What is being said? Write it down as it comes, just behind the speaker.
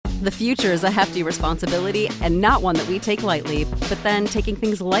The future is a hefty responsibility and not one that we take lightly. But then taking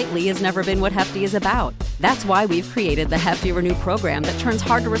things lightly has never been what Hefty is about. That's why we've created the Hefty Renew program that turns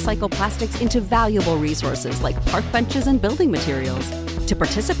hard-to-recycle plastics into valuable resources like park benches and building materials. To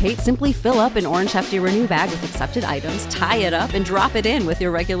participate, simply fill up an orange Hefty Renew bag with accepted items, tie it up, and drop it in with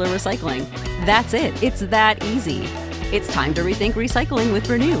your regular recycling. That's it. It's that easy. It's time to rethink recycling with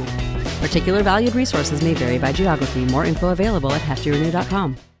Renew. Particular valued resources may vary by geography. More info available at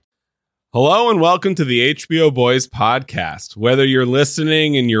heftyrenew.com. Hello and welcome to the HBO Boys podcast. Whether you're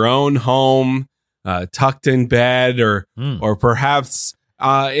listening in your own home, tucked in bed, or perhaps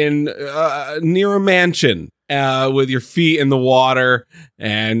in near a mansion with your feet in the water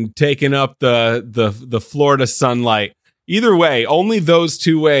and taking up the Florida sunlight. Either way, only those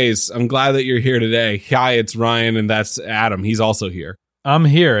two ways. I'm glad that you're here today. Hi, it's Ryan, and that's Adam. He's also here. I'm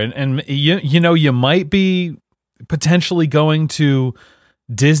here, and you know, you might be potentially going to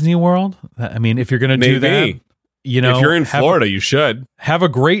Disney World. I mean, if you're going to do that, you know, if you're in Florida, you should have a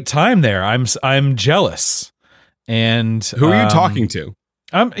great time there. I'm jealous. And who are you talking to?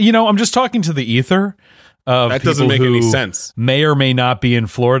 I'm just talking to the ether. That doesn't make any sense. May or may not be in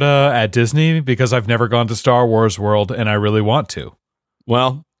Florida at Disney because I've never gone to Star Wars World and I really want to.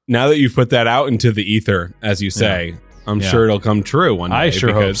 Well, now that you've put that out into the ether, as you say, I'm sure it'll come true one day. I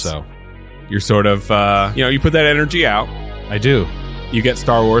sure hope so. You're sort of, you put that energy out. I do. You get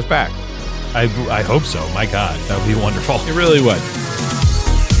Star Wars back. I hope so. My God, that would be wonderful. It really would.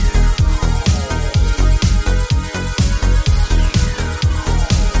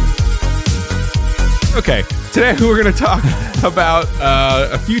 Okay, today we're going to talk about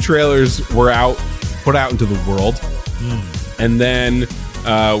a few trailers put out into the world. And then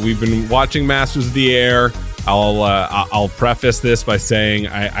we've been watching Masters of the Air. I'll preface this by saying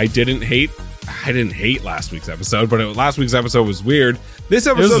I didn't hate last week's episode, but last week's episode was weird. This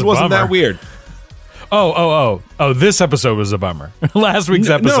episode wasn't that weird. Oh, this episode was a bummer. Last week's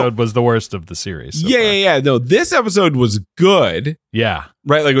episode was the worst of the series. Yeah. No, this episode was good. Yeah.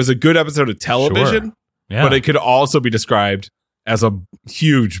 Right? Like, it was a good episode of television. Sure. Yeah. But it could also be described as a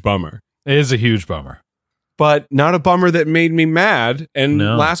huge bummer. It is a huge bummer. But not a bummer that made me mad. And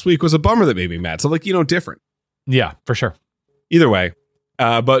last week was a bummer that made me mad. So, different. Yeah, for sure. Either way.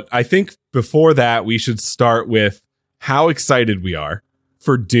 But I think before that, we should start with how excited we are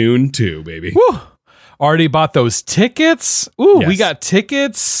for Dune 2, baby. Woo! Already bought those tickets. Ooh, yes. We got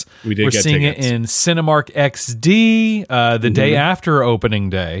tickets. We're seeing tickets. it in Cinemark XD the day after opening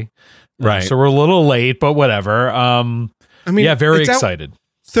day. Right. So we're a little late, but whatever. Very excited.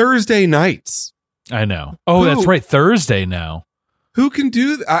 Thursday nights. I know. Oh, that's right. Thursday now. Who can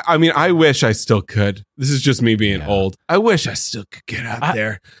do that? I wish I still could. This is just me being old. I wish I still could get out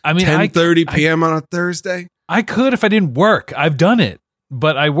there. 10:30 p.m. on a Thursday. I could if I didn't work. I've done it,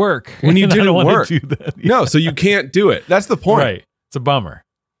 but I work. When you didn't work. Do that. Yeah. No, so you can't do it. That's the point. Right. It's a bummer.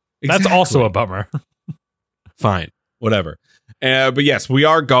 Exactly. That's also a bummer. Fine. Whatever. But yes, we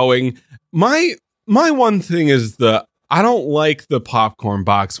are going. My one thing is I don't like the popcorn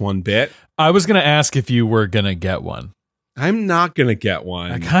box one bit. I was going to ask if you were going to get one. I'm not going to get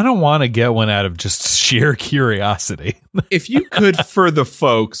one. I kind of want to get one out of just sheer curiosity. If you could, for the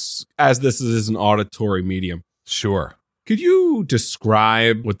folks, as this is an auditory medium. Sure. Could you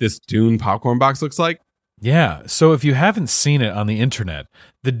describe what this Dune popcorn box looks like? Yeah. So if you haven't seen it on the internet,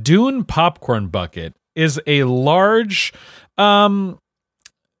 the Dune popcorn bucket is a large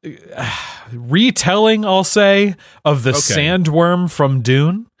retelling, I'll say, of the sandworm from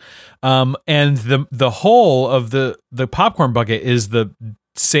Dune. And the whole of the popcorn bucket is the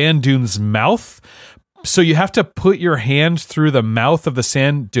sand dune's mouth. So you have to put your hand through the mouth of the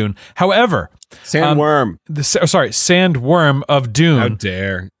sand dune. However, sandworm. Sandworm of Dune. How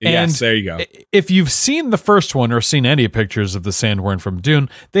dare. Yes, there you go. If you've seen the first one or seen any pictures of the sandworm from Dune,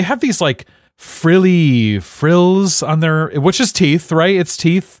 they have these frilly frills on their, which is teeth, right? It's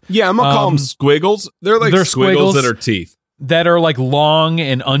teeth. Yeah, I'm gonna call them squiggles. They're squiggles that are teeth. That are long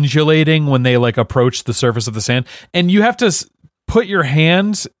and undulating when they approach the surface of the sand. And you have to put your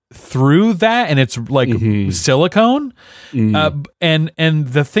hands through that, and it's silicone. And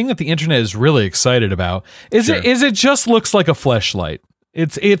the thing that the internet is really excited about is it just looks like a fleshlight.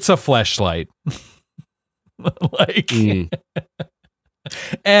 It's a fleshlight.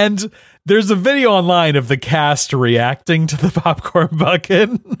 And there's a video online of the cast reacting to the popcorn bucket.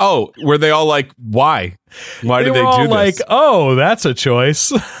 Oh, were they all why? Why did they do this? Oh, that's a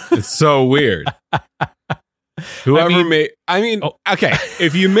choice. It's so weird. Whoever made, okay,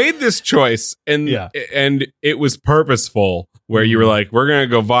 if you made this choice and it was purposeful, where you were we're going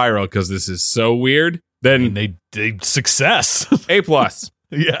to go viral because this is so weird, then they success. A+.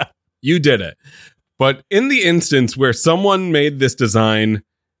 Yeah. You did it. But in the instance where someone made this design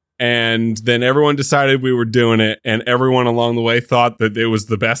and then everyone decided we were doing it and everyone along the way thought that it was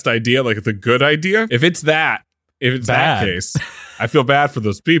the best idea, like the good idea, if it's that case, I feel bad for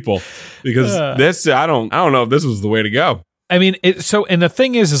those people because this, I don't know if this was the way to go. I mean, and the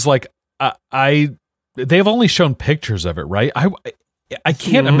thing is like, they've only shown pictures of it, right? I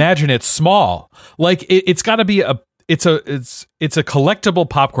can't imagine it's small. Like it's got to be it's a collectible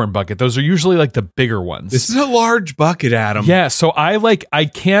popcorn bucket. Those are usually like the bigger ones. This is a large bucket, Adam. Yeah, so I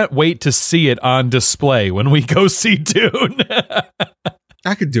can't wait to see it on display when we go see Dune.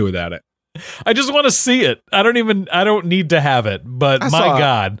 I could do without it. I just want to see it. I don't need to have it, but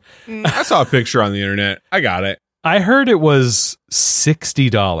God. I saw a picture on the internet. I got it. I heard it was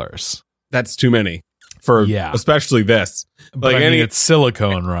 $60. That's too many for especially this. But like it's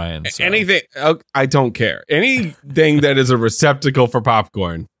silicone, Ryan. So. Anything, I don't care. Anything that is a receptacle for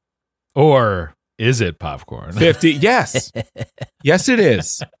popcorn. Or is it popcorn? 50, yes. Yes, it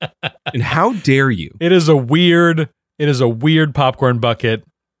is. And how dare you? It is a weird popcorn bucket,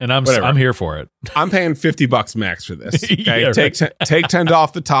 and I'm here for it. I'm paying $50 max for this. Okay? Yeah, take $10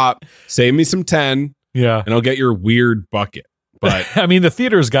 off the top, save me some 10, and I'll get your weird bucket. But I mean, the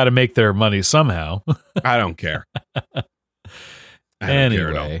theater's got to make their money somehow. I don't care.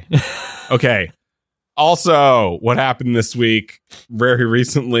 Anyway. Okay. Also, what happened this week very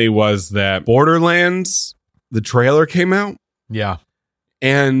recently was that Borderlands, the trailer came out. Yeah.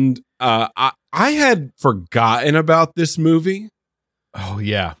 And I had forgotten about this movie. Oh,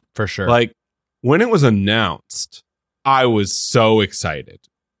 yeah, for sure. Like, when it was announced, I was so excited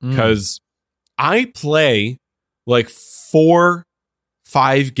because I play like 4-5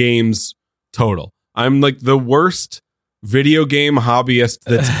 games total. I'm like the worst video game hobbyist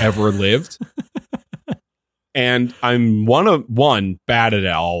that's ever lived. And I'm one bad at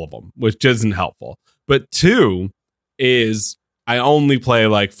all of them, which isn't helpful. But 2 is I only play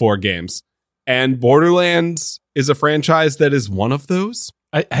like 4 games. And Borderlands is a franchise that is one of those.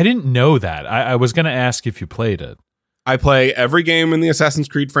 I didn't know that. I was going to ask if you played it. I play every game in the Assassin's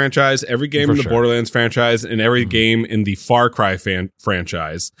Creed franchise, every game in the Borderlands franchise, and every game in the Far Cry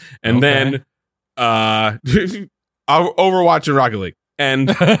franchise. And then Overwatch and Rocket League.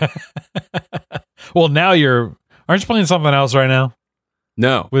 And well, now aren't you playing something else right now?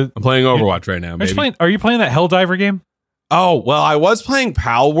 No, I'm playing Overwatch right now. Are you playing that Helldiver game? Oh, well, I was playing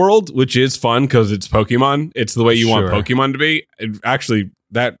Pal World, which is fun because it's Pokemon. It's the way you want Pokemon to be. Actually,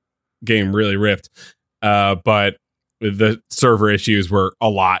 that game really ripped. But the server issues were a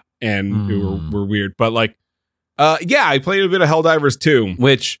lot and were weird. But like, I played a bit of Helldivers 2,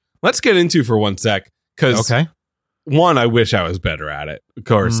 which let's get into for one sec. Because one, I wish I was better at it. Of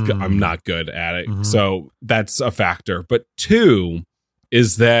course, I'm not good at it. So that's a factor. But 2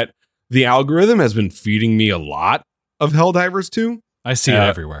 is that the algorithm has been feeding me a lot of Helldivers 2. I see it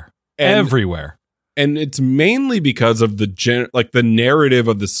everywhere. Everywhere. And it's mainly because of the narrative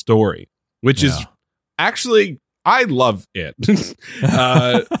of the story, which is actually, I love it.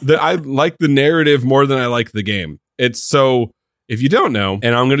 I like the narrative more than I like the game. It's so, if you don't know,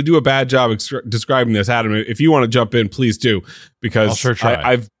 and I'm going to do a bad job describing this, Adam, if you want to jump in, please do, because I'll sure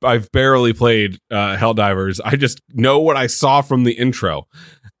try. I've barely played Helldivers. I just know what I saw from the intro.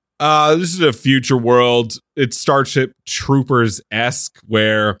 This is a future world. It's Starship Troopers-esque,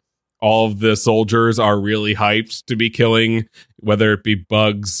 where all of the soldiers are really hyped to be killing, whether it be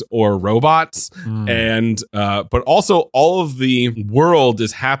bugs or robots. And but also all of the world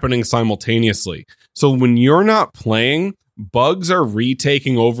is happening simultaneously. So when you're not playing, bugs are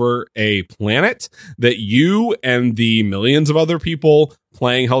retaking over a planet that you and the millions of other people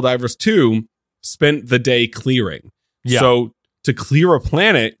playing Helldivers 2 spent the day clearing. Yeah. So to clear a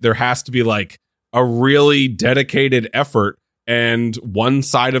planet, there has to be like a really dedicated effort, and one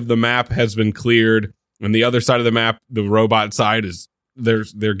side of the map has been cleared, and the other side of the map, the robot side, is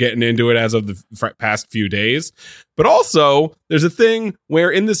they're getting into it as of the past few days. But also, there's a thing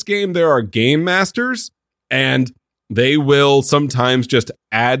where in this game there are game masters, and they will sometimes just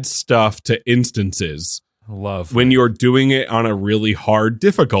add stuff to instances. When you're doing it on a really hard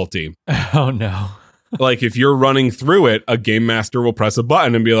difficulty. Oh no. Like if you're running through it, a game master will press a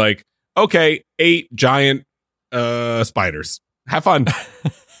button and be like, okay, 8 giant spiders. Have fun.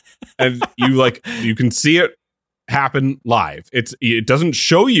 And you can see it happen live. It doesn't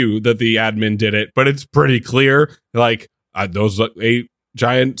show you that the admin did it, but it's pretty clear. Like those 8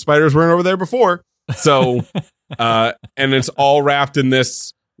 giant spiders weren't over there before. So, and it's all wrapped in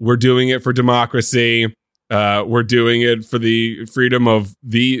this. We're doing it for democracy. We're doing it for the freedom of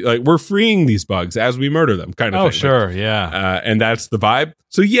we're freeing these bugs as we murder them, kind of thing. Oh, sure, yeah. And that's the vibe.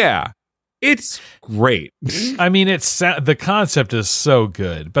 So yeah, it's great. I mean, the concept is so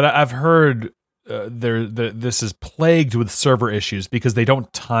good, but I've heard this is plagued with server issues because they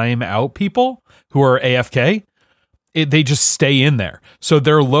don't time out people who are AFK. They just stay in there. So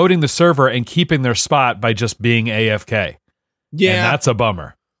they're loading the server and keeping their spot by just being AFK. Yeah. And that's a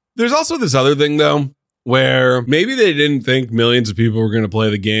bummer. There's also this other thing, though, where maybe they didn't think millions of people were going to play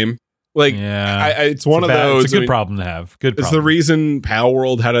the game. Like, yeah, it's one of those. It's a good problem to have. It's the reason Pal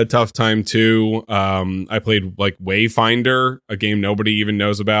World had a tough time, too. I played, like, Wayfinder, a game nobody even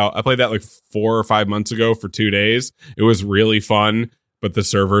knows about. I played that, like, 4 or 5 months ago for 2 days. It was really fun, but the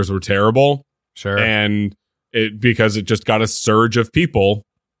servers were terrible. Sure. And because it just got a surge of people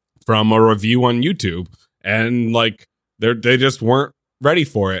from a review on YouTube. And, like, they just weren't ready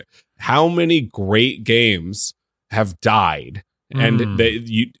for it. How many great games have died, and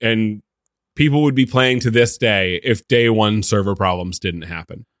and people would be playing to this day if day one server problems didn't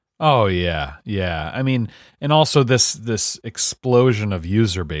happen? Oh yeah. I mean, and also this explosion of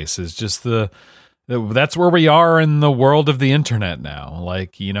user base is just that's where we are in the world of the internet now.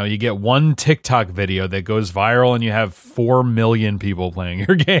 Like, you know, you get one TikTok video that goes viral, and you have 4 million people playing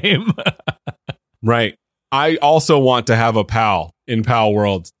your game. Right. I also want to have a pal in Pal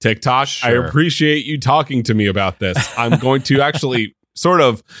World TikTok. Sure. I appreciate you talking to me about this. I'm going to actually sort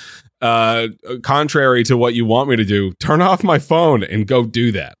of, contrary to what you want me to do, turn off my phone and go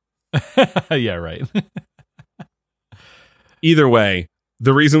do that. Yeah, right. Either way,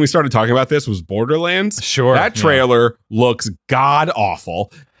 the reason we started talking about this was Borderlands. Sure. That trailer looks god awful.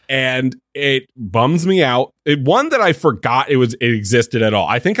 And it bums me out. One that I forgot it existed at all.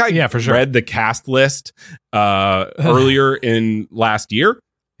 I think I read the cast list earlier in last year.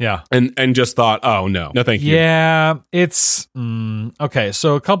 Yeah. And just thought, oh, no, thank you. Yeah, it's... okay,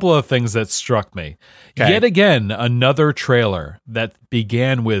 so a couple of things that struck me. Okay. Yet again, another trailer that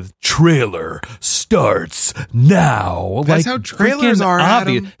began with "Trailer starts now." That's how trailers are,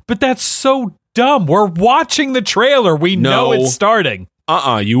 obvious. Adam. But that's so dumb. We're watching the trailer. We know it's starting.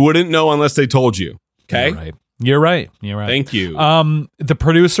 You wouldn't know unless they told you. Okay? You're right. Thank you. The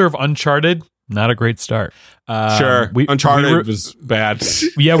producer of Uncharted, not a great start. Sure. Uncharted was bad.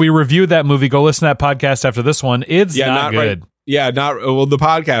 Yeah, we reviewed that movie. Go listen to that podcast after this one. It's not good. Right. Yeah, the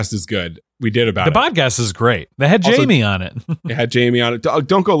podcast is good. We did about it. The podcast is great. They had Jamie on it. It had Jamie on it.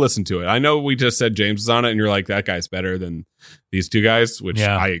 Don't go listen to it. I know we just said James was on it, and you're like, that guy's better than these two guys, which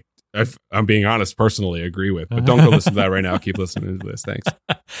I'm being honest, personally agree with, but don't go listen to that right now. Keep listening to this. Thanks.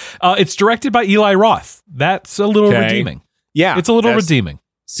 It's directed by Eli Roth. That's a little redeeming. Yeah. It's a little redeeming.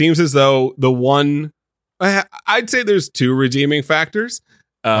 Seems as though the one, I'd say there's two redeeming factors.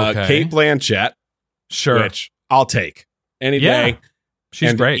 Cate Blanchett. Sure. Which I'll take any day.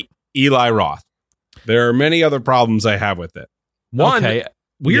 She's great. Eli Roth. There are many other problems I have with it. One,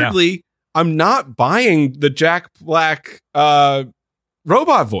 weirdly, I'm not buying the Jack Black,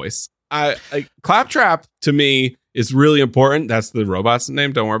 robot voice. Claptrap to me is really important. That's the robot's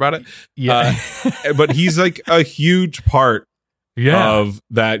name. Don't worry about it. Yeah. But he's like a huge part of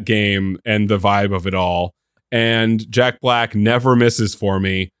that game and the vibe of it all. And Jack Black never misses for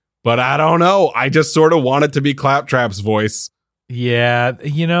me. But I don't know. I just sort of want it to be Claptrap's voice. Yeah.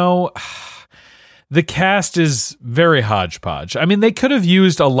 You know, the cast is very hodgepodge. I mean, they could have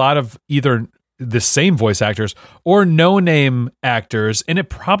used a lot of either the same voice actors or no-name actors, and it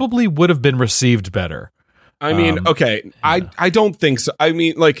probably would have been received better. I mean, I don't think so. I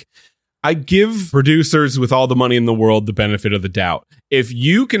mean, like, I give producers with all the money in the world the benefit of the doubt. If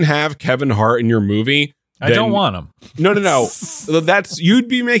you can have Kevin Hart in your movie, I don't want him. No. You'd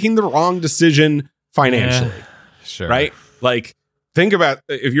be making the wrong decision financially. Sure. Right? Like, think about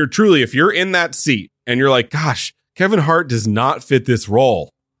if you're in that seat and you're like, gosh, Kevin Hart does not fit this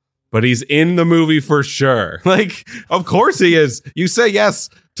role, but he's in the movie for sure. Like, of course he is. You say yes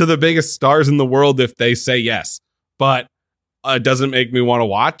to the biggest stars in the world if they say yes, but it doesn't make me want to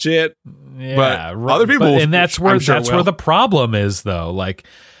watch it. Yeah, but other people, and that's where where the problem is, though. Like,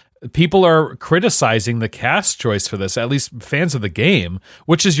 people are criticizing the cast choice for this, at least fans of the game,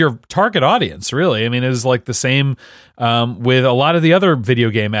 which is your target audience, really. I mean, it is like the same with a lot of the other video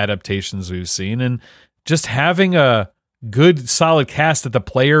game adaptations we've seen, and just having a good solid cast that the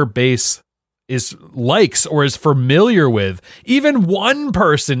player base likes or is familiar with. Even one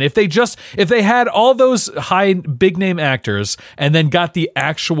person, if they had all those high big name actors and then got the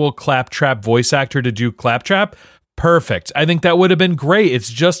actual Claptrap voice actor to do Claptrap, perfect. I think that would have been great. It's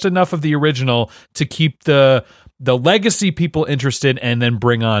just enough of the original to keep the legacy people interested and then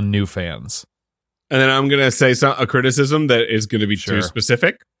bring on new fans. And then I'm going to say a criticism that is going to be too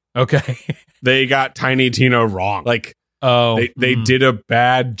specific. Okay. They got Tiny Tina wrong. Like, they did a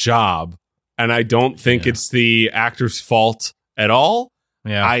bad job. And I don't think it's the actor's fault at all.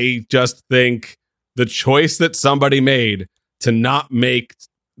 Yeah. I just think the choice that somebody made to not make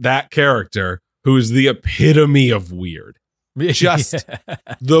that character, who's the epitome of weird, just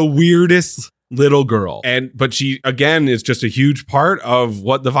the weirdest little girl. But she, again, is just a huge part of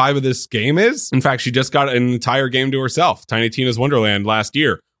what the vibe of this game is. In fact, she just got an entire game to herself, Tiny Tina's Wonderland, last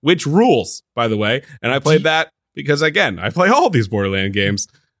year, which rules, by the way. And I played that because, again, I play all these Borderland games.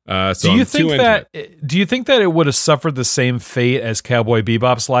 Do you think that it would have suffered the same fate as Cowboy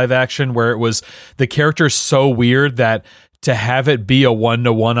Bebop's live action, where it was the character so weird that to have it be a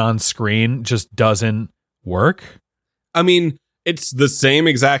 1-to-1 on screen just doesn't work? I mean, it's the same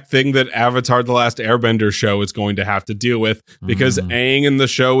exact thing that Avatar The Last Airbender show is going to have to deal with, because Aang in the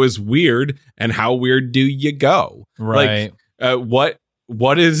show is weird, and how weird do you go? Right. Like,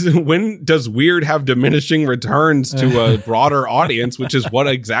 when does weird have diminishing returns to a broader audience, which is what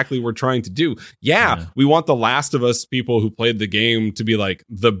exactly we're trying to do. Yeah, we want the Last of Us people who played the game to be like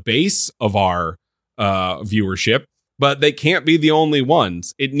the base of our viewership, but they can't be the only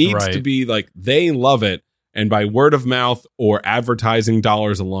ones. It needs to be like they love it, and by word of mouth or advertising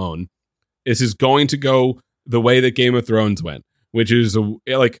dollars alone, this is going to go the way that Game of Thrones went, which is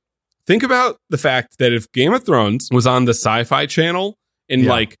like, think about the fact that if Game of Thrones was on the Sci-Fi Channel in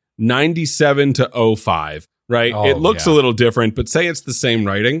like 97 to 05, right? It looks a little different, but say it's the same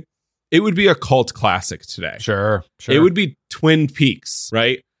writing, it would be a cult classic today. Sure. It would be Twin Peaks,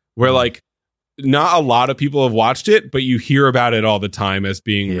 right? Where like not a lot of people have watched it, but you hear about it all the time as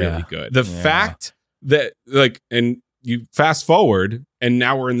being really good. The fact that like, and you fast forward and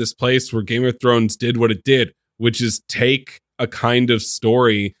now we're in this place where Game of Thrones did what it did, which is take a kind of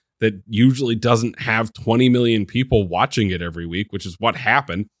story that usually doesn't have 20 million people watching it every week, which is what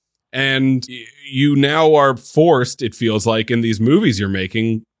happened. And you now are forced, it feels like, in these movies you're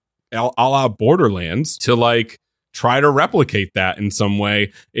making, a la Borderlands, to like try to replicate that in some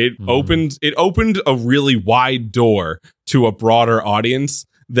way. It opened a really wide door to a broader audience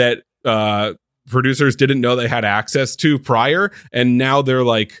that producers didn't know they had access to prior, and now they're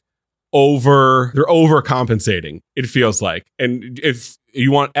like overcompensating, it feels like. And if you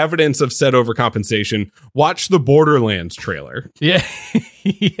want evidence of said overcompensation, watch the Borderlands trailer. Yeah.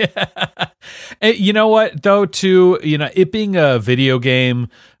 And you know what, though, too, you know, it being a video game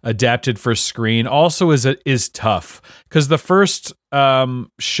adapted for screen also is tough, because the first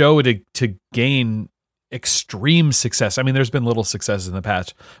show to gain extreme success, I mean, there's been little success in the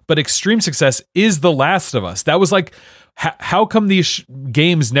past, but extreme success is The Last of Us. That was like, how come these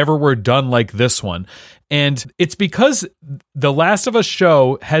games never were done like this one? And it's because The Last of Us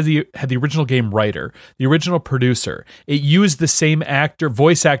show had the original game writer, the original producer. It used the same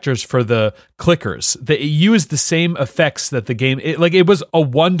voice actors for the clickers. It used the same effects that the game. It was a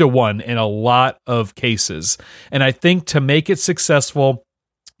 1-to-1 in a lot of cases. And I think to make it successful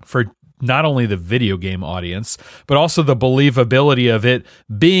for not only the video game audience, but also the believability of it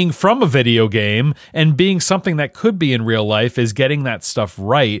being from a video game and being something that could be in real life, is getting that stuff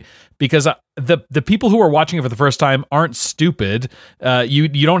right. Because the people who are watching it for the first time aren't stupid.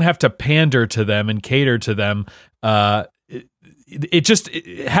 You don't have to pander to them and cater to them. Have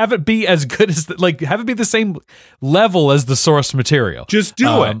it be as good as have it be the same level as the source material. Just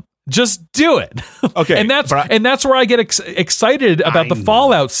do it. Just do it. Okay. And that's where I get excited about the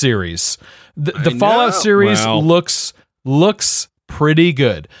Fallout series. The Fallout series looks pretty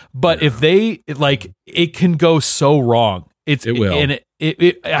good. But if they it can go so wrong. It will. And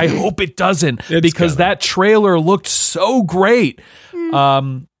I hope it doesn't, because that trailer looked so great.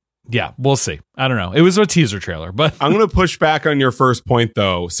 Yeah, we'll see. I don't know. It was a teaser trailer, but I'm going to push back on your first point,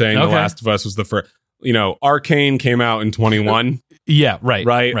 though, saying The Last of Us was the first. You know, Arcane came out in 21. Yeah, right.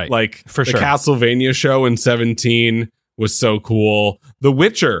 Like, for the sure. Castlevania show in 17 was so cool. The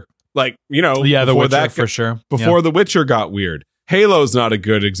Witcher, The Witcher, for sure. Before The Witcher got weird. Halo's not a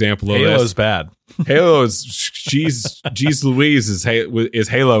good example of this. Halo's bad. Halo's, geez Louise, is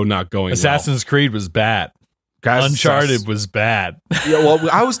Halo not going Assassin's Creed was bad. Uncharted was bad. Yeah, well,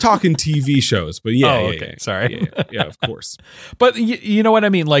 I was talking TV shows, but yeah. Sorry. Yeah, of course. But you know what I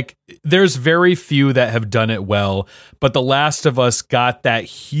mean? Like, there's very few that have done it well, but The Last of Us got that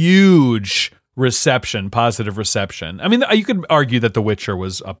huge positive reception. I mean, you could argue that The Witcher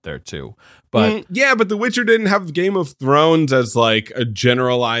was up there too, but but The Witcher didn't have Game of Thrones as like a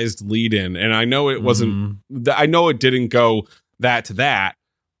generalized lead-in, and I know it wasn't. I know it didn't go that to that.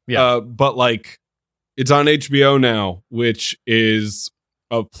 Yeah, but like, it's on HBO now, which is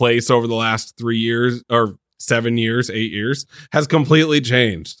place over the last 3 years or 7 years, 8 years has completely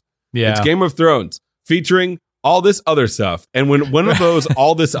changed. Yeah. It's Game of Thrones featuring all this other stuff. And when one of those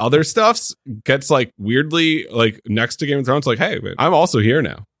all this other stuffs gets like weirdly like next to Game of Thrones, like, hey, I'm also here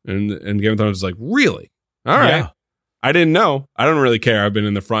now. And Game of Thrones is like, really? All right. Yeah. I didn't know. I don't really care. I've been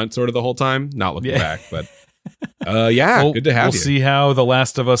in the front sort of the whole time, not looking back, but good to have you. We'll see how The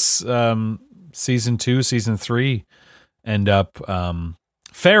Last of Us season 2, season 3 end up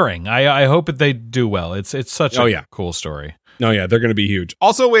faring. I hope that they do well. It's such a cool story. Oh yeah, they're going to be huge.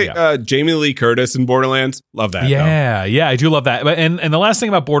 Also, Jamie Lee Curtis in Borderlands, love that. Yeah, I do love that. And the last thing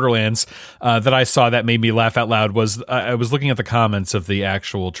about Borderlands that I saw that made me laugh out loud was I was looking at the comments of the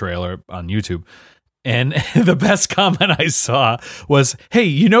actual trailer on YouTube. And the best comment I saw was, hey,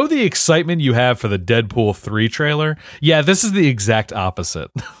 you know the excitement you have for the Deadpool 3 trailer? Yeah, this is the exact opposite.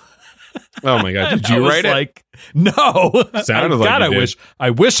 Oh my God. Did you write it? Like, no. Sounded like God,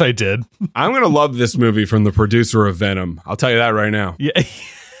 I wish I did. I'm going to love this movie from the producer of Venom. I'll tell you that right now. Yeah.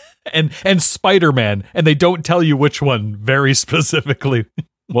 And Spider-Man. And they don't tell you which one very specifically.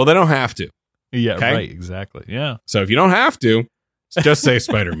 Well, they don't have to. Yeah, okay? Right. Exactly. Yeah. So if you don't have to, just say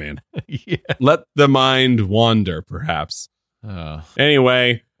Spider-Man. Yeah. Let the mind wander, perhaps.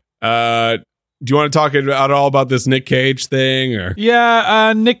 Anyway, do you want to talk at all about this Nick Cage thing? Or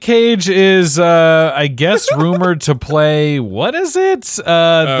Nick Cage is, I guess, rumored to play, what is it?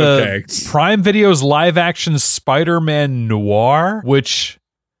 The Prime Video's live-action Spider-Man Noir, which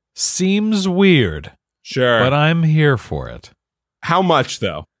seems weird. Sure. But I'm here for it. How much,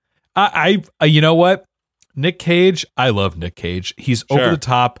 though? I you know what? Nick Cage, I love Nick Cage. He's over the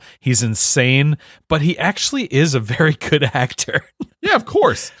top. He's insane, but he actually is a very good actor. Yeah, of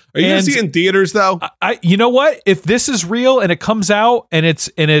course. Are you going to see it in theaters though? You know what? If this is real and it comes out and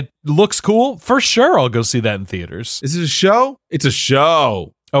it looks cool, for sure I'll go see that in theaters. Is it a show? It's a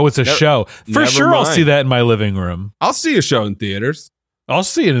show. Oh, it's a show. For sure mind. I'll see that in my living room. I'll see a show in theaters. I'll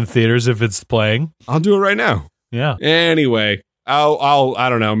see it in theaters if it's playing. I'll do it right now. Yeah. Anyway, I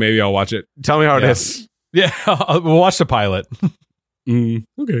don't know, maybe I'll watch it. Tell me how it is. Yeah, we'll watch the pilot.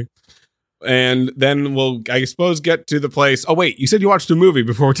 Okay. And then we'll, I suppose, get to the place. Oh, wait, you said you watched a movie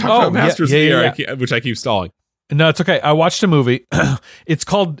before we talked about Masters of the Air, which I keep stalling. No, it's okay. I watched a movie. It's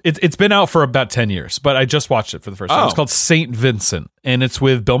called, it's been out for about 10 years, but I just watched it for the first time. It's called St. Vincent, and it's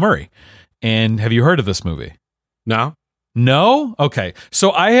with Bill Murray. And have you heard of this movie? No. No? Okay.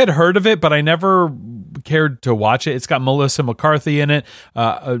 So I had heard of it, but I never cared to watch it. It's got Melissa McCarthy in it.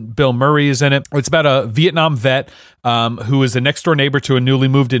 Bill Murray is in it. It's about a Vietnam vet who is the next door neighbor to a newly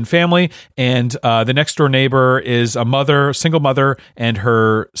moved in family. And the next door neighbor is a single mother, and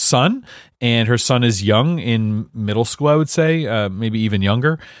her son. And her son is young, in middle school, I would say, maybe even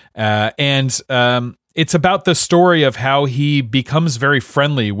younger. It's about the story of how he becomes very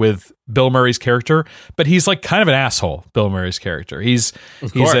friendly with Bill Murray's character, but he's like kind of an asshole. Bill Murray's character. He's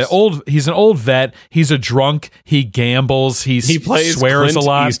an old vet. He's a drunk. He gambles. He plays swears Clint a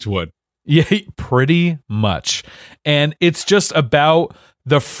lot. Eastwood. Yeah, pretty much. And it's just about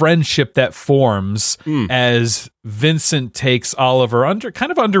the friendship that forms as Vincent takes Oliver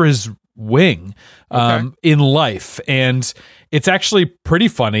under his wing in life, and it's actually pretty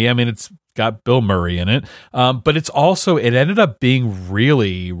funny. I mean, it's got Bill Murray in it, but it ended up being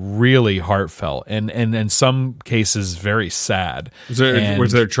really, really heartfelt, and in some cases very sad. Was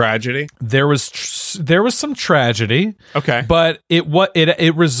there tragedy? There was some tragedy. Okay, but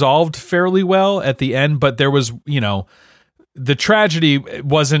it resolved fairly well at the end. But there was, the tragedy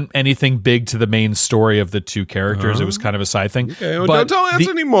wasn't anything big to the main story of the two characters. It was kind of a side thing. Okay, well, don't tell us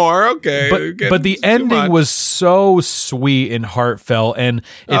anymore. Okay, but the ending was so sweet and heartfelt, and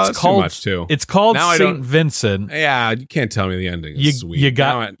it's called too much too. It's called St. Vincent. Yeah, you can't tell me the ending is sweet. You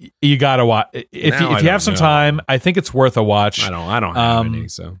gotta watch if you have some time. I think it's worth a watch. I don't have any,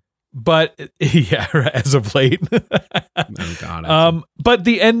 so. But yeah, as of late. Oh God. But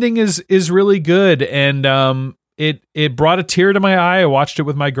the ending is really good, and It brought a tear to my eye. I watched it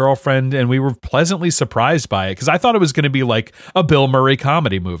with my girlfriend, and we were pleasantly surprised by it because I thought it was going to be like a Bill Murray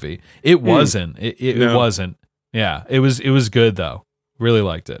comedy movie. It wasn't. It wasn't. Yeah, it was good though. Really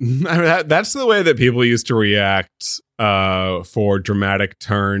liked it. That's the way that people used to react for dramatic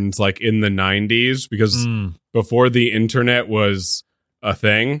turns, like in the 90s, because before the internet was a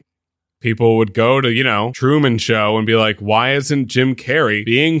thing, people would go to Truman Show and be like, "Why isn't Jim Carrey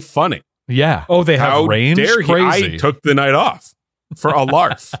being funny?" Yeah. Oh, they have range? Crazy. I took the night off for a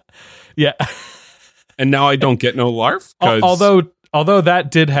larf. Yeah. And now I don't get no larf? Although that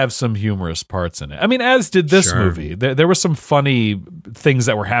did have some humorous parts in it. I mean, as did this movie. There were some funny things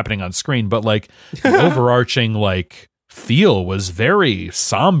that were happening on screen, but like the overarching like feel was very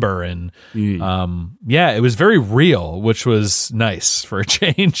somber and it was very real, which was nice for a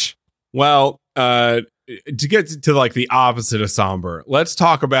change. Well, to get to like the opposite of somber, let's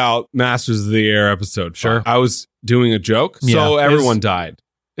talk about Masters of the Air episode 5. Sure. I was doing a joke, so everyone died.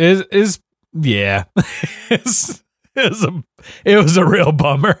 It was a real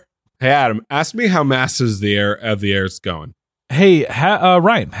bummer. Hey Adam, ask me how Masters of the Air is going. Hey,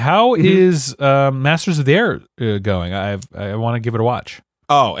 Ryan, how is Masters of the Air going? I want to give it a watch.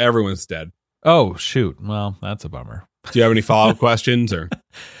 Oh, everyone's dead. Oh, shoot. Well, that's a bummer. Do you have any follow-up questions or?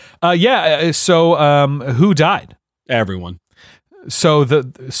 So, who died? Everyone. So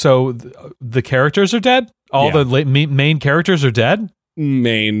the characters are dead? The main characters are dead?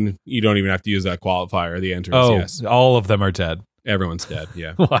 You don't even have to use that qualifier. The answer is yes. All of them are dead. Everyone's dead,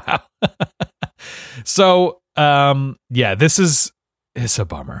 yeah. Wow. So, it's a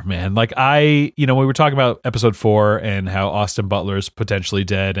bummer, man. Like we were talking about episode 4 and how Austin Butler is potentially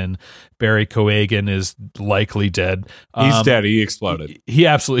dead and Barry Coagan is likely dead. He's dead. He exploded. He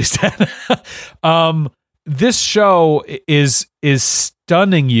absolutely is dead. This show is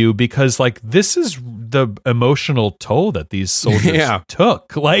stunning you because like this is the emotional toll that these soldiers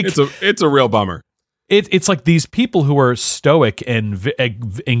took. Like it's a real bummer. It's like these people who are stoic and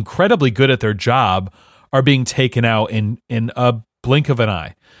incredibly good at their job are being taken out in a blink of an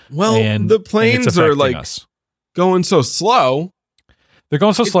eye. Well, the planes are like going so slow. They're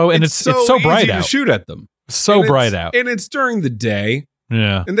going so slow, and it's so bright out. To shoot at them. So bright out, and it's during the day.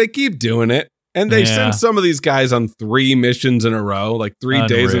 Yeah, and they keep doing it, and they send some of these guys on 3 missions in a row, like 3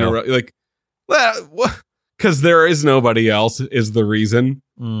 days in a row, like because there is nobody else is the reason.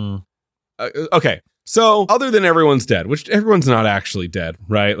 Okay. So, other than everyone's dead, which everyone's not actually dead,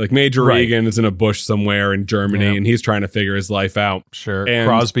 right? Like Major Regan is in a bush somewhere in Germany, and he's trying to figure his life out. Sure. And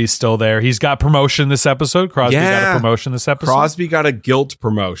Crosby's still there. He's got promotion this episode. Crosby got a promotion this episode. Crosby got a guilt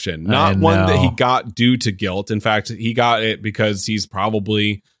promotion, not one that he got due to guilt. In fact, he got it because he's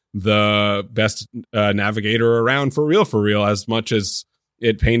probably the best navigator around for real, as much as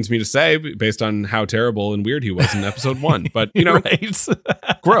it pains me to say, based on how terrible and weird he was in episode 1. But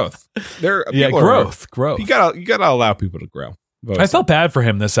growth. Growth. You gotta allow people to grow. I felt bad for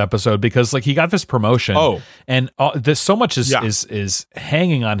him this episode because like he got this promotion. And so much is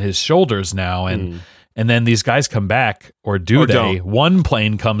hanging on his shoulders now, and then these guys come back or they? One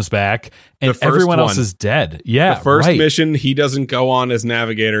plane comes back and everyone else is dead. Yeah, the first mission he doesn't go on as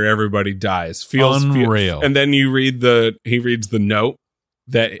navigator. Everybody dies. Feels unreal. And then he reads the note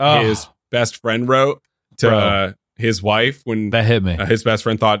that his best friend wrote to his wife when that hit me. His best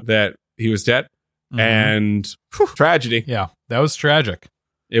friend thought that he was dead, and tragedy. Yeah, that was tragic.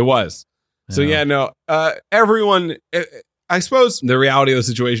 It was. So everyone. I suppose the reality of the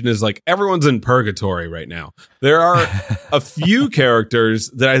situation is like everyone's in purgatory right now. There are a few characters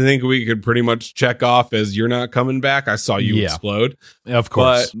that I think we could pretty much check off as you're not coming back. I saw you explode. Of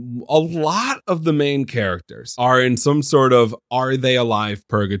course. But a lot of the main characters are in some sort of are they alive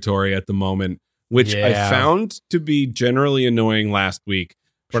purgatory at the moment, which I found to be generally annoying last week.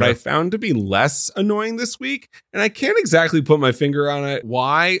 But I found to be less annoying this week. And I can't exactly put my finger on it.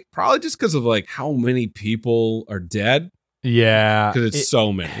 Why? Probably just because of like how many people are dead. Yeah. Because it's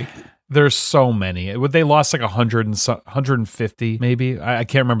so many. There's so many. They lost like 150 maybe. I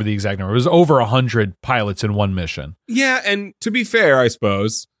can't remember the exact number. It was over 100 pilots in one mission. Yeah, and to be fair, I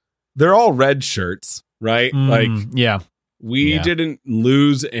suppose, they're all red shirts, right? We didn't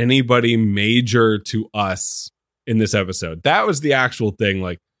lose anybody major to us in this episode. That was the actual thing.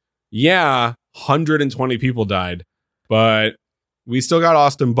 Like, 120 people died, but we still got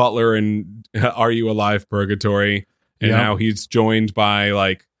Austin Butler and Are You Alive Purgatory. And now he's joined by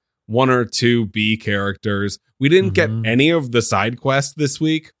like 1 or 2 B characters. We didn't get any of the side quests this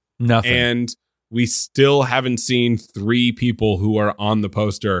week. Nothing. And we still haven't seen 3 people who are on the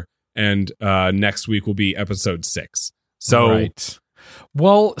poster. And next week will be episode 6. So,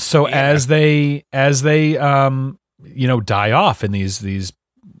 well, so as they die off and these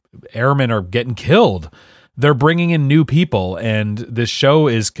airmen are getting killed, they're bringing in new people, and this show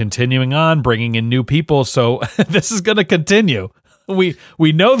is continuing on bringing in new people. So this is going to continue. We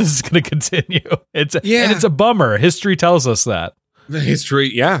know this is going to continue. And it's a bummer. History tells us that.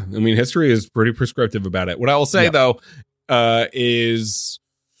 History is pretty prescriptive about it. What I will say though, is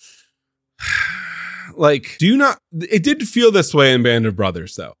like, it did feel this way in Band of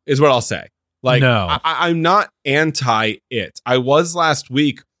Brothers though, is what I'll say. Like, no. I'm not anti it. I was last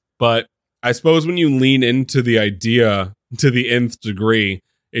week, but I suppose when you lean into the idea to the nth degree,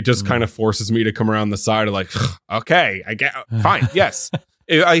 it just kind of forces me to come around the side of like, okay, I get fine. Yes.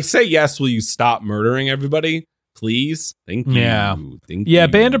 If I say yes, will you stop murdering everybody? please. Thank you. Yeah. Thank Yeah,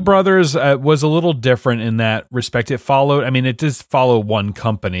 you. Band of Brothers was a little different in that respect. It followed, it does follow one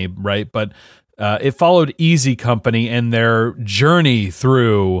company, right? But it followed Easy Company and their journey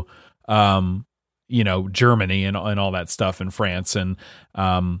through, Germany and all that stuff in France. And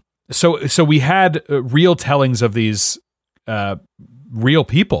so we had real tellings of these real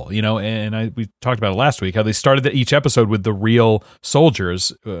people, and we talked about it last week, how they started each episode with the real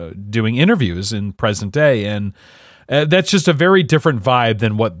soldiers doing interviews in present day. And that's just a very different vibe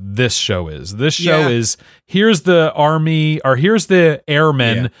than what this show is. This show is, here's the army, or here's the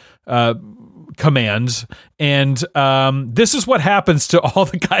airmen commands, and this is what happens to all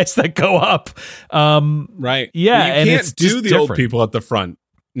the guys that go up. Right. Yeah. You and can't it's do the different. old people at the front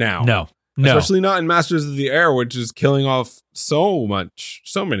now. No. Especially not in Masters of the Air, which is killing off so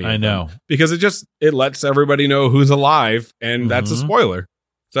many. I know. Because it lets everybody know who's alive, and that's a spoiler.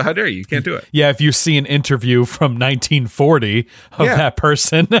 So how dare you? You can't do it. Yeah, if you see an interview from 1940 of that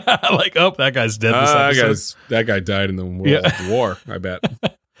person, like, oh, that guy's dead this episode. That guy died in the World War, I bet.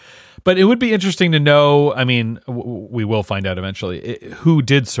 But it would be interesting to know, we will find out eventually, who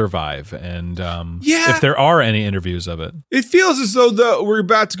did survive, and if there are any interviews of it. It feels as though we're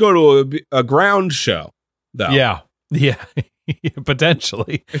about to go to a ground show, though. Yeah,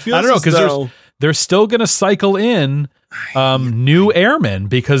 potentially. It feels I don't know, because they're still going to cycle in new airmen,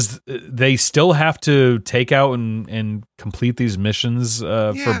 because they still have to take out and complete these missions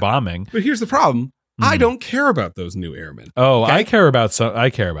for bombing. But here's the problem. I don't care about those new airmen. Oh, okay? I care about them.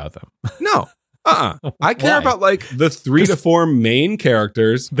 No. I care about like the 3 to 4 main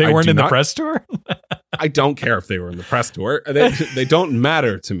characters. They weren't in the press tour? I don't care if they were in the press tour. They don't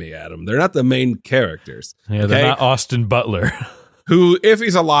matter to me, Adam. They're not the main characters. Yeah, they're not Austin Butler. Who, if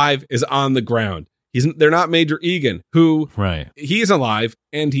he's alive, is on the ground. They're not Major Egan, who he's alive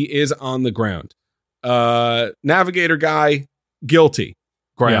and he is on the ground. Navigator guy, guilty.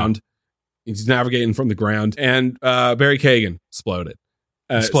 Ground. Yeah. He's navigating from the ground. And Barry Kagan exploded.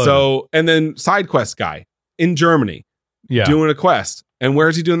 So, and then side quest guy in Germany doing a quest. And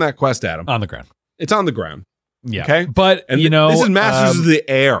where's he doing that quest, Adam? On the ground. It's on the ground. Yeah. Okay. But, this is Masters of the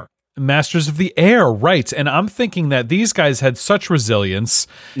Air. Masters of the Air, right. And I'm thinking that these guys had such resilience.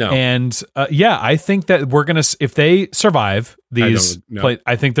 No. And I think that we're going to, if they survive these,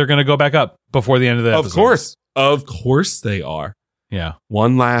 I think they're going to go back up before the end of the episode. Of course they are. Yeah.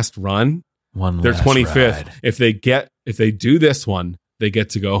 One last run. They're 25th. Ride. If they do this one, they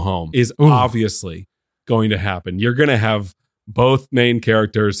get to go home. Is obviously going to happen. You're going to have both main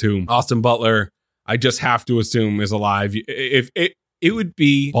characters who Austin Butler, I just have to assume, is alive. If it would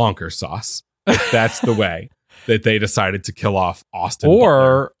be bonker sauce if that's the way that they decided to kill off Austin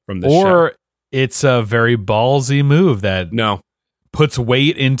Butler from the show. Or it's a very ballsy move that puts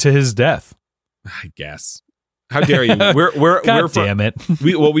weight into his death. I guess. How dare you? We're damn it.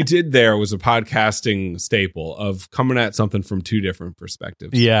 What we did there was a podcasting staple of coming at something from 2 different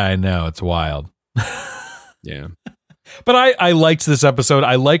perspectives. Yeah, I know. It's wild. Yeah. But I liked this episode.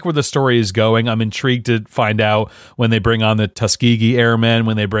 I like where the story is going. I'm intrigued to find out when they bring on the Tuskegee Airmen,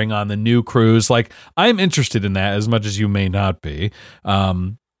 when they bring on the new crews. Like, I'm interested in that as much as you may not be.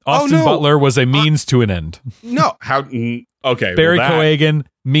 Austin Butler was a means to an end. No. How? Okay. Barry Coagan,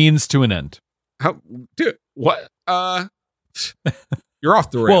 means to an end. How? Dude, what? You're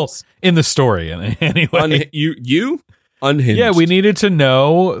off the rails. Well, in the story, anyway. You unhinged. Yeah, we needed to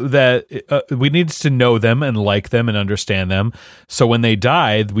know that we needed to know them and like them and understand them. So when they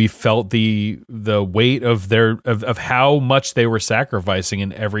died, we felt the weight of of how much they were sacrificing,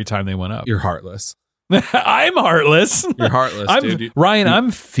 and every time they went up. You're heartless. I'm heartless. You're heartless, dude. Ryan,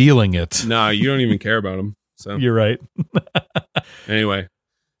 I'm feeling it. No, you don't even care about them. So you're right. Anyway.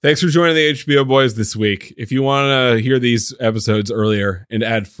 Thanks for joining the HBO Boys this week. If you want to hear these episodes earlier and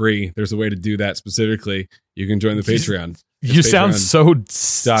ad free, there's a way to do that specifically. You can join the Patreon. You sound so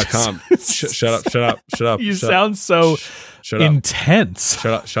 .com. Shut up. You sound so intense.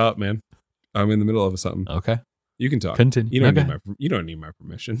 Shut up, man. I'm in the middle of something. Okay. You can talk. Continue. You don't need my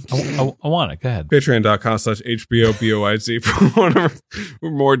permission. I want it. Go ahead. Patreon.com/HBOBOYZ. For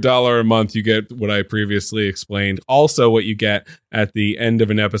more $1 a month, you get what I previously explained. Also, what you get at the end of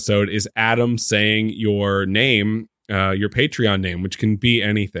an episode is Adam saying your name, your Patreon name, which can be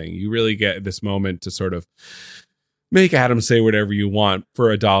anything. You really get this moment to sort of make Adam say whatever you want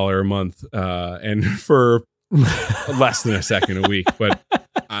for $1 a month, and for less than a second a week. But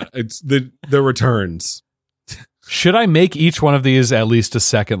it's the returns. Should I make each one of these at least a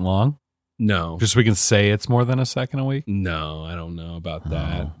second long? No. Just so we can say it's more than a second a week? No, I don't know about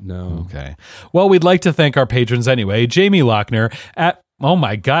that. No. Okay. Well, we'd like to thank our patrons anyway. Jamie Lochner at... Oh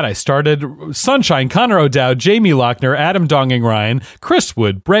my God, I started Sunshine, Connor O'Dowd, Jamie Lochner, Adam Donging Ryan, Chris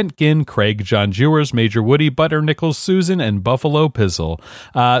Wood, Brent Ginn, Craig John Jewers, Major Woody, Butter Nichols, Susan, and Buffalo Pizzle.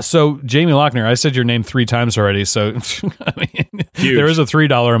 So, Jamie Lochner, I said your name 3 times already, so I mean, there is a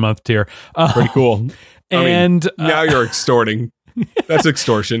 $3 a month tier. Pretty cool. And now you're extorting. That's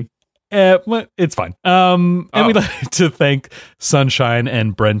extortion. It's fine. And we'd like to thank Sunshine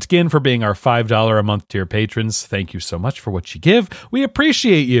and Brent Ginn for being our $5 a month tier patrons. Thank you so much for what you give. We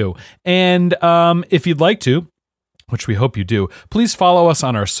appreciate you. And if you'd like to, which we hope you do, please follow us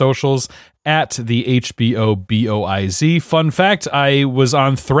on our socials at the HBO BOIZ. Fun fact, I was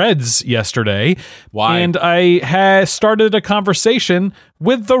on Threads yesterday. Why? And I started a conversation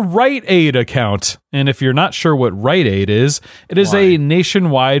with the Rite Aid account. And if you're not sure what Rite Aid is, it is a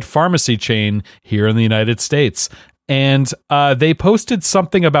nationwide pharmacy chain here in the United States. And they posted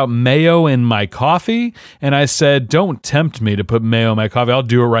something about mayo in my coffee. And I said, don't tempt me to put mayo in my coffee. I'll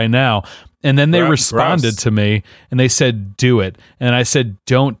do it right now. And then they responded to me and they said, do it. And I said,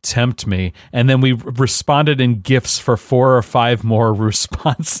 don't tempt me. And then we responded in GIFs for 4 or 5 more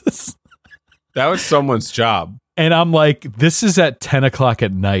responses. That was someone's job. And I'm like, this is at 10 o'clock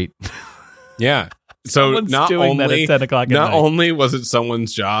at night. Yeah. So not only was it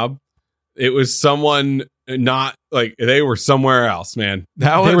someone's job, it was someone not like they were somewhere else, man.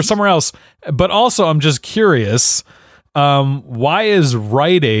 They were somewhere else. But also, I'm just curious, why is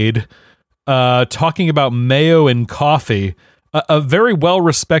Rite Aid talking about mayo in coffee, a very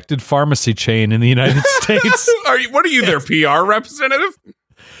well-respected pharmacy chain in the United States? What are you, their PR representative?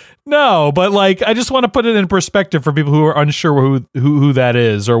 No, but like, I just want to put it in perspective for people who are unsure who that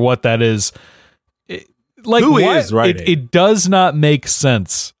is or what that is. Who is Rite Aid? It does not make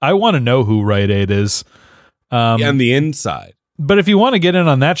sense. I want to know who Rite Aid is. And the inside. But if you want to get in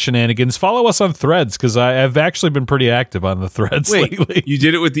on that shenanigans, follow us on Threads, because I've actually been pretty active on the Threads lately. You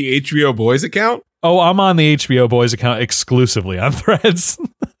did it with the HBO Boys account? Oh, I'm on the HBO Boys account exclusively on Threads.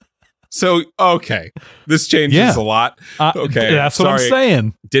 So, okay. This changes a lot. Okay. That's what I'm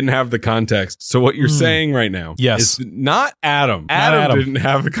saying. Didn't have the context. So what you're saying right now is not Adam. Adam didn't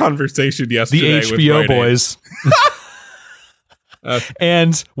have a conversation yesterday with the HBO Boys.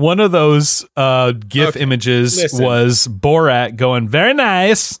 And one of those GIF images was Borat going, very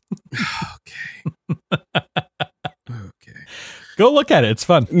nice. Okay. Go look at it. It's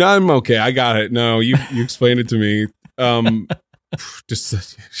fun. No, I'm okay. I got it. No, you explained it to me. Ryan,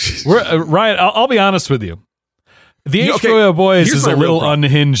 I'll be honest with you. The HBO Boys is a little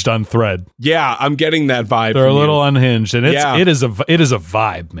unhinged on Thread. Yeah, I'm getting that vibe. They're a little unhinged, and it is a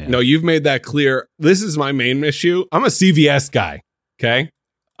vibe, man. No, you've made that clear. This is my main issue. I'm a CVS guy. Okay.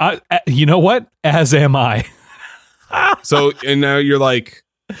 You know what? As am I. So, and now you're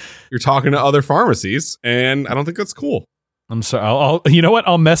talking to other pharmacies, and I don't think that's cool. I'm sorry. You know what?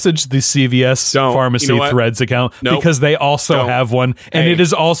 I'll message the CVS pharmacy Threads account because they also have one, and it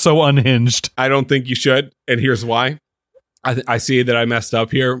is also unhinged. I don't think you should, and here's why. I see that I messed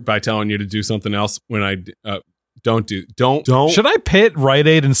up here by telling you to do something else when I don't. Should I pit Rite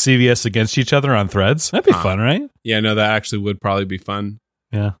Aid and CVS against each other on Threads? That'd be fun, right? Yeah, no, that actually would probably be fun.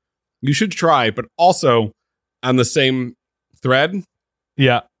 Yeah. You should try, but also on the same thread.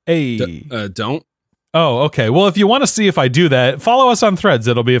 Yeah. Hey. Don't. Oh, okay. Well, if you want to see if I do that, follow us on Threads.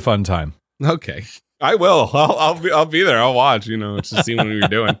 It'll be a fun time. Okay. I will. I'll be there. I'll watch, to see what you're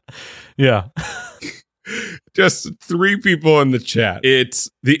doing. Yeah. Just 3 people in the chat. It's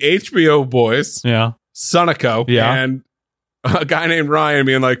the HBO Boys. Yeah. Sunico. Yeah. And a guy named Ryan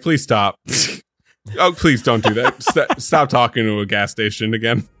being like, please stop. Oh, please don't do that. Stop talking to a gas station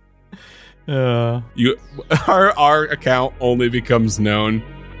again. Our account only becomes known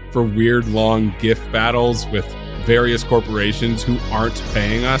for weird long GIF battles with various corporations who aren't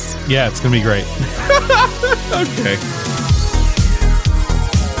paying us. Yeah, it's gonna be great. Okay.